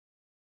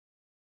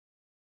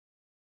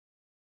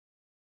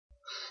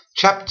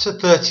Chapter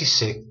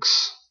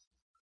 36.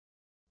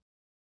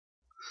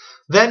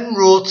 Then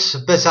wrought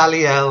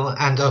Bezaleel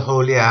and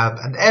Aholiab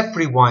and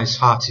every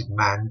wise-hearted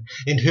man,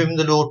 in whom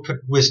the Lord put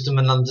wisdom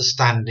and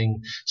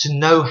understanding, to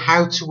know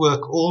how to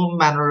work all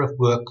manner of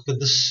work for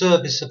the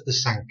service of the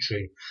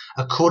sanctuary,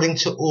 according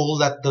to all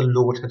that the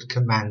Lord had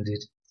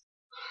commanded.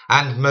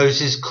 And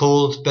Moses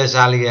called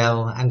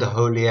Bezaleel and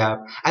Aholiab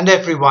and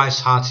every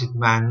wise-hearted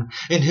man,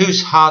 in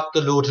whose heart the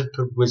Lord had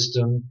put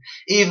wisdom,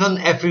 even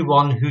every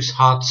one whose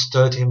heart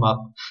stirred him up,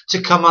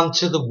 to come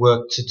unto the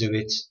work to do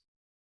it.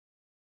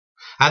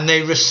 And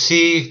they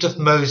received of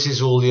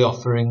Moses all the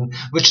offering,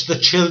 which the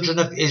children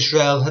of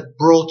Israel had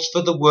brought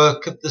for the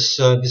work of the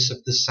service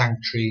of the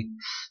sanctuary,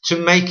 to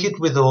make it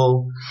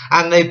withal,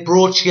 and they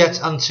brought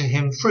yet unto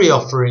him free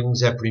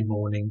offerings every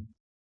morning.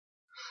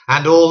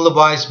 And all the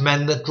wise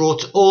men that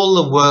wrought all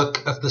the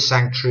work of the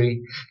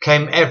sanctuary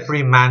came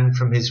every man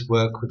from his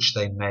work which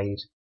they made.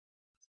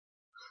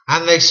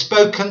 And they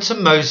spoke unto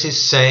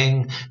Moses,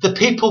 saying, The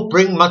people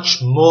bring much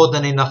more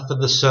than enough for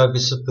the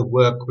service of the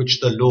work which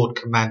the Lord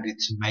commanded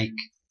to make.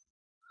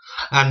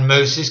 And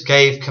Moses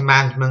gave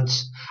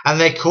commandments,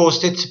 and they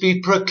caused it to be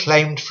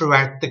proclaimed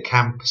throughout the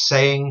camp,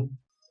 saying,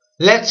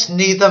 Let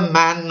neither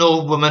man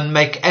nor woman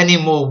make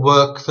any more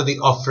work for the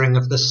offering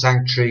of the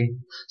sanctuary.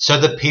 So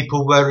the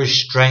people were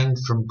restrained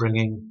from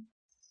bringing.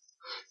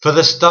 For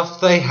the stuff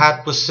they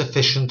had was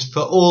sufficient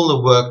for all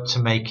the work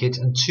to make it,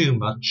 and too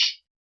much.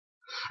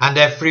 And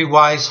every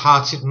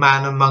wise-hearted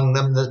man among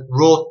them that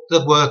wrought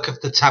the work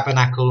of the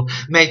tabernacle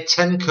made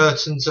 10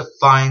 curtains of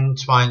fine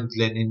twined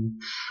linen,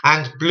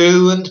 and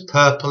blue and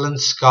purple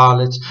and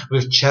scarlet,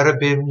 with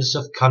cherubims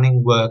of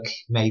cunning work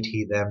made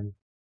he them.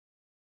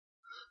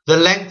 The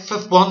length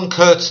of one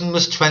curtain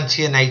was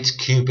 28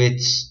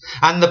 cubits,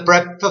 and the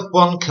breadth of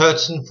one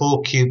curtain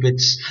 4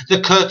 cubits.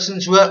 The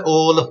curtains were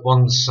all of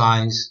one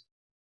size.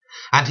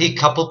 And he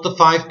coupled the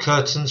 5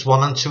 curtains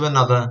one unto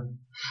another,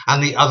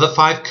 and the other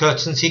 5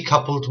 curtains he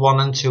coupled one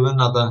unto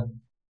another.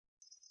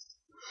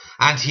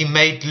 And he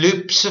made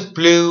loops of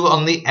blue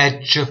on the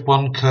edge of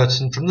one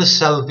curtain from the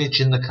selvage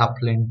in the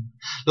coupling.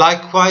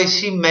 Likewise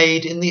he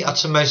made in the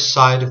uttermost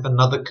side of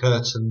another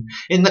curtain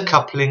in the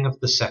coupling of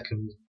the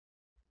second.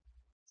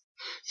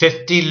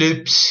 50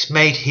 loops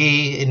made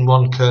he in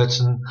one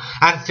curtain,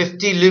 and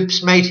 50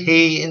 loops made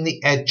he in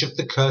the edge of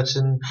the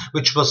curtain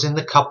which was in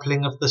the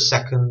coupling of the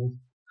second.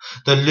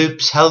 The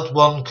loops held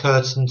one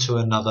curtain to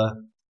another.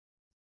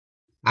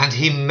 And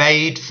he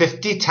made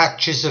 50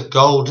 taches of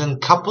gold,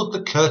 and coupled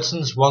the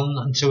curtains one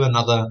unto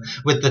another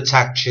with the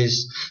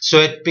taches, so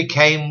it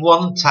became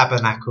one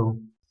tabernacle.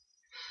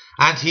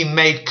 And he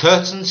made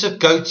curtains of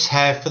goat's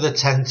hair for the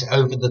tent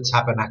over the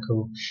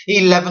tabernacle.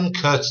 11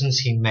 curtains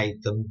he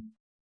made them.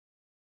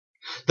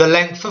 The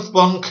length of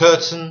one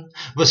curtain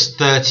was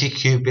 30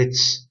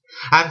 cubits,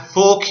 and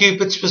 4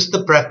 cubits was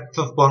the breadth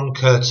of one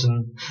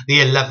curtain.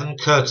 The 11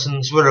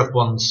 curtains were of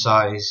one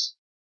size.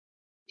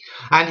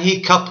 And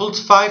he coupled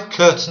 5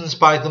 curtains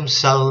by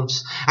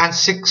themselves, and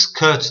 6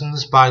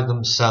 curtains by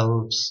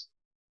themselves.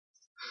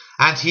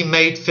 And he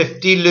made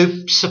 50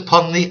 loops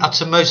upon the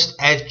uttermost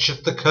edge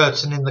of the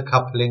curtain in the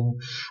coupling,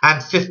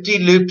 and 50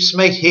 loops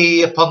made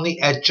he upon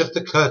the edge of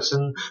the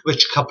curtain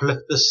which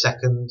coupleth the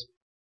second.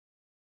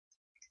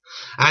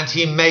 And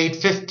he made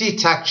 50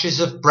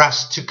 taches of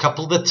brass to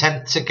couple the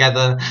tent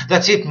together,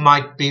 that it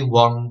might be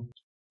one.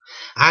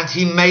 And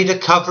he made a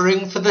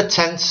covering for the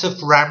tents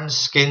of rams'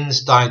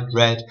 skins dyed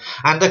red,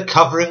 and a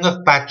covering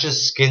of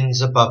badgers'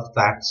 skins above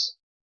that.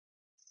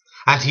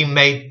 And he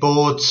made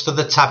boards for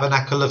the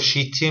tabernacle of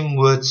shittim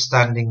wood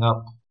standing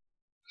up.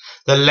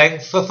 The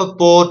length of a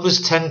board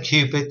was 10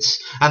 cubits,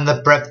 and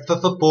the breadth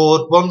of a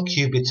board 1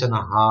 cubit and a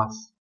half.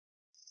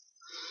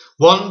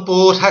 One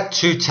board had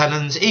 2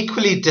 tenons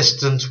equally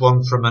distant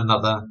one from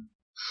another.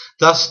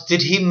 Thus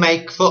did he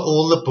make for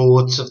all the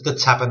boards of the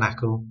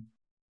tabernacle.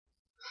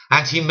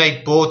 And he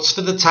made boards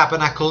for the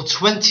tabernacle,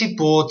 20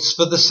 boards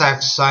for the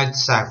south side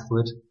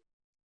southward.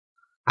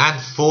 And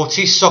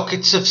 40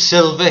 sockets of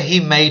silver he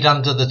made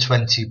under the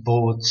 20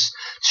 boards,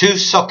 2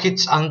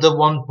 sockets under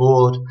one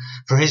board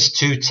for his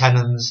 2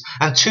 tenons,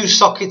 and 2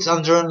 sockets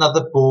under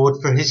another board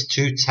for his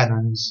 2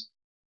 tenons.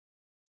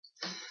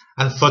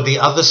 And for the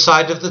other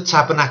side of the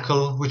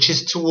tabernacle, which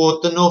is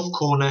toward the north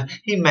corner,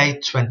 he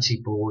made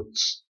 20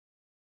 boards.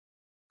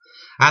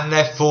 And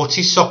there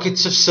 40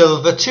 sockets of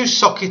silver, 2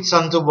 sockets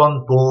under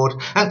one board,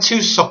 and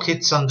 2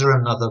 sockets under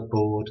another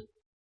board.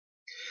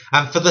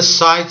 And for the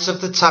sides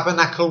of the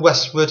tabernacle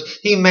westward,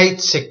 he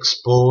made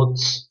 6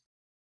 boards.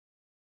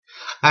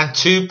 And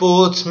 2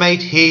 boards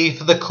made he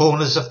for the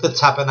corners of the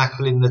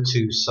tabernacle in the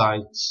 2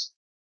 sides.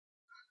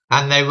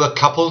 And they were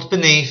coupled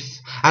beneath,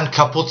 and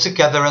coupled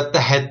together at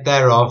the head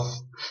thereof,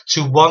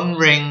 to one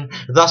ring.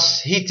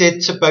 Thus he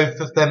did to both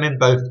of them in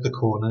both the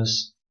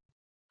corners.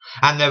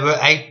 And there were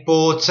 8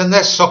 boards, and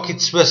their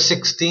sockets were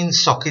 16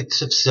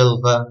 sockets of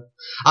silver,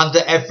 under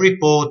every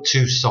board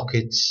 2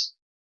 sockets.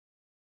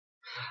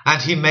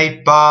 And he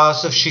made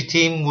bars of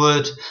shittim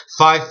wood,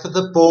 5 for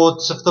the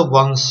boards of the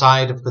one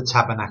side of the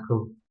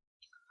tabernacle.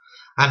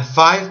 And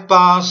 5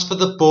 bars for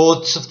the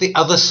boards of the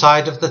other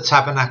side of the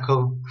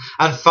tabernacle,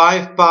 and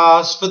 5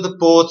 bars for the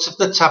boards of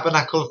the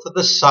tabernacle for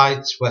the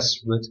sides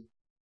westward.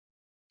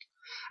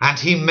 And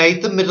he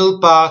made the middle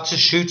bar to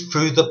shoot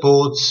through the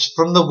boards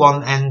from the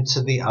one end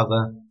to the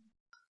other.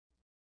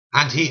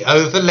 And he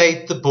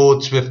overlaid the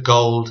boards with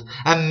gold,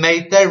 and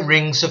made their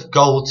rings of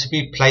gold to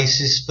be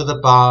places for the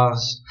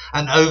bars,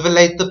 and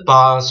overlaid the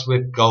bars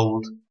with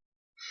gold.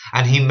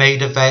 And he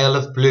made a veil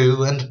of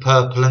blue and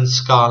purple and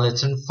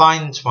scarlet and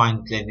fine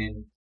twined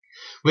linen.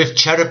 With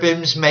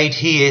cherubims made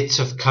he it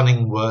of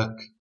cunning work.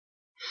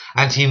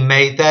 And he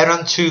made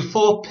thereunto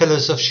 4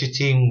 pillars of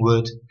shittim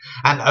wood,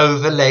 and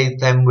overlaid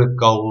them with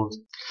gold.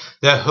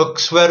 Their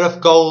hooks were of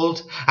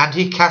gold, and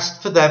he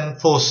cast for them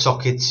 4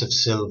 sockets of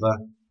silver.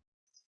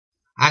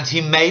 And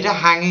he made a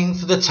hanging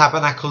for the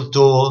tabernacle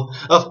door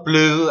of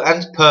blue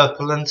and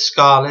purple and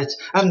scarlet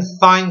and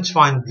fine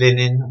twined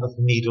linen of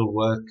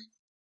needlework.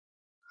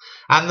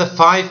 And the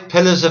 5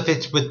 pillars of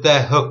it with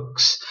their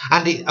hooks,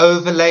 and he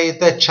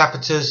overlaid their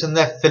chapiters and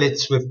their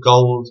fillets with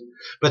gold,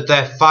 but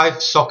their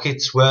 5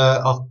 sockets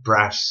were of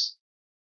brass.